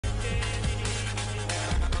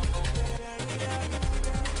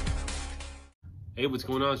Hey, what's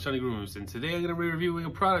going on? It's Jonnie Grooms, and today I'm going to be reviewing a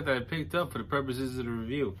product that I picked up for the purposes of the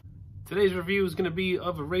review. Today's review is going to be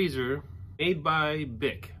of a razor made by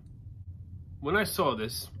Bic. When I saw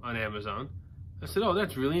this on Amazon, I said, oh,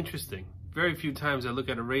 that's really interesting. Very few times I look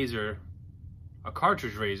at a razor, a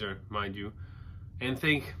cartridge razor, mind you, and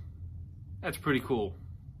think, that's pretty cool.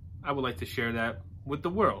 I would like to share that with the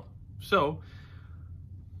world. So,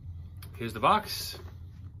 here's the box.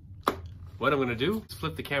 What I'm going to do is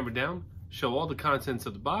flip the camera down, show all the contents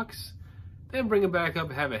of the box, then bring it back up,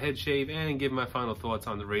 have a head shave, and give my final thoughts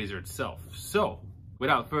on the razor itself. So,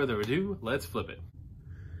 without further ado, let's flip it.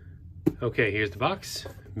 Okay, here's the box,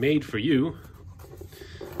 made for you.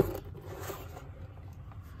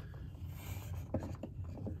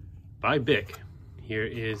 By Bic. Here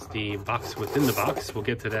is the box within the box. We'll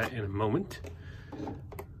get to that in a moment.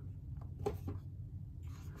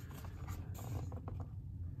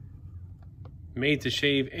 Made to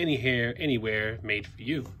shave any hair, anywhere, made for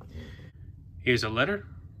you. Here's a letter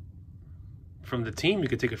from the team. You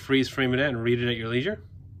can take a freeze frame of that and read it at your leisure.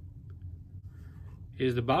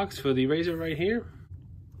 Here's the box for the razor right here.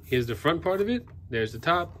 Here's the front part of it. There's the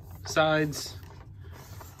top, sides,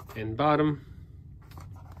 and bottom.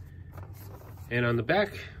 And on the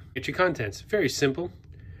back, get your contents. Very simple.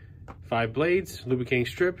 5 blades, lubricating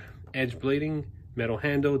strip, edge blading, metal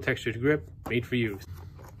handle, textured grip, made for you.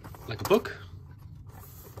 Like a book.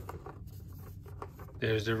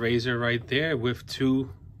 There's the razor right there with 2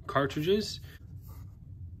 cartridges.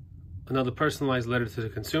 Another personalized letter to the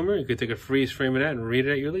consumer. You could take a freeze frame of that and read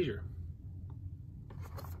it at your leisure.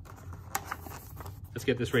 Let's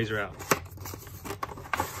get this razor out.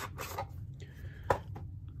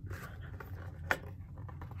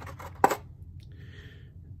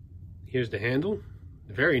 Here's the handle.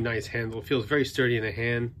 Very nice handle. It feels very sturdy in the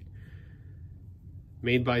hand.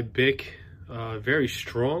 Made by Bic. Very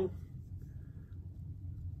strong.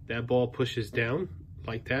 That ball pushes down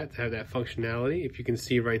like that to have that functionality. If you can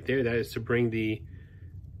see right there, that is to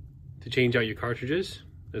change out your cartridges.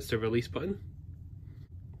 That's the release button.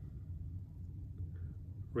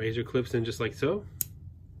 Razor clips in just like so,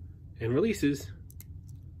 and releases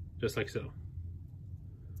just like so.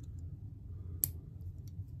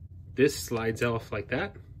 This slides off like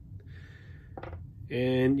that.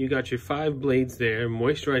 And you got your 5 blades there,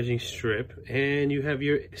 moisturizing strip, and you have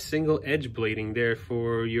your single edge blading there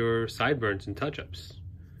for your sideburns and touch-ups.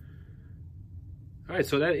 All right,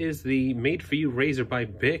 so that is the made for you razor by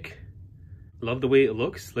Bic. Love the way it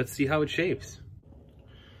looks. Let's see how it shaves.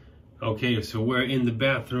 Okay, so we're in the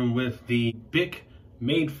bathroom with the Bic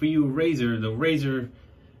made for you razor, the razor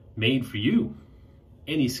made for you.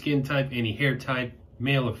 Any skin type, any hair type,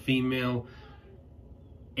 male or female,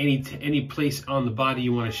 any place on the body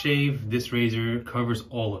you want to shave, this razor covers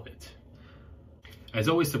all of it. As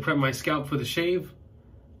always, to prep my scalp for the shave,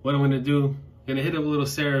 what I'm going to do, I'm going to hit up a little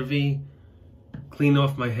CeraVe, clean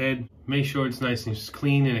off my head, make sure it's nice and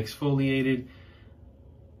clean and exfoliated.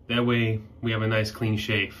 That way we have a nice clean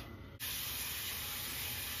shave.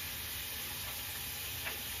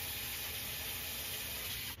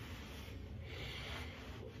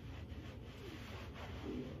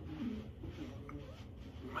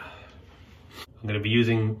 I'm going to be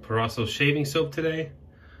using Parasso shaving soap today.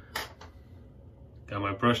 Got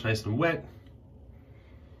my brush nice and wet.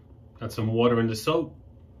 Got some water in the soap.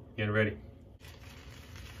 Getting ready.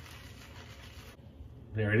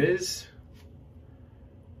 There it is.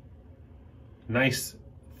 Nice,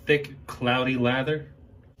 thick, cloudy lather.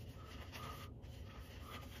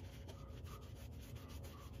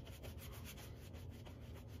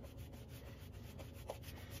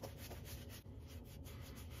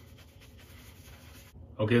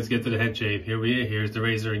 Okay, let's get to the head shave. Here's the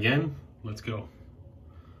razor again. Let's go.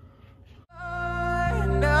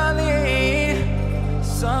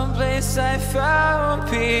 Someplace I found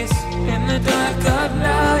peace in the dark of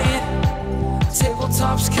night.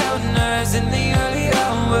 Tabletops, counters in the early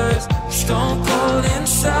hours. Stone cold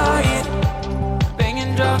inside.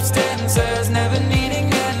 Banging drops, dancers, never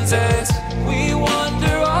needing answers. We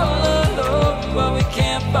wander all alone, but we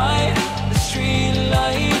can't find the street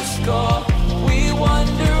lights go. We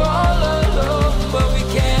wander all alone, but we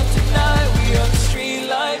can't deny we are the street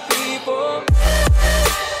light people.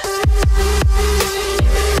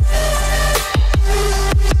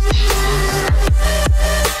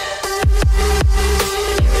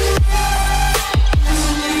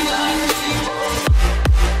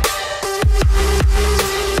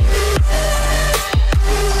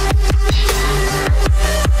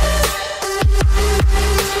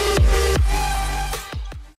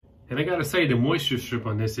 And I gotta say, the moisture strip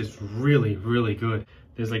on this is really, really good.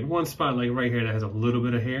 There's like one spot like right here that has a little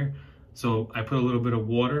bit of hair. So I put a little bit of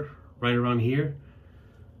water right around here,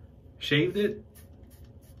 shaved it,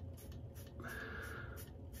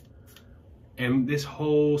 and this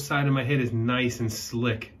whole side of my head is nice and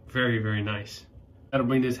slick. Very, very nice. That'll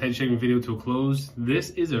bring this head shaving video to a close.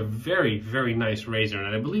 This is a very, very nice razor,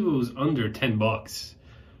 and I believe it was under 10 bucks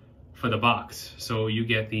for the box. So you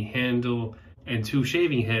get the handle and 2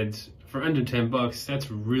 shaving heads for under 10 bucks. That's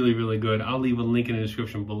really, really good. I'll leave a link in the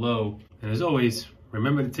description below. And as always,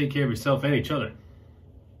 remember to take care of yourself and each other.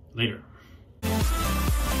 Later.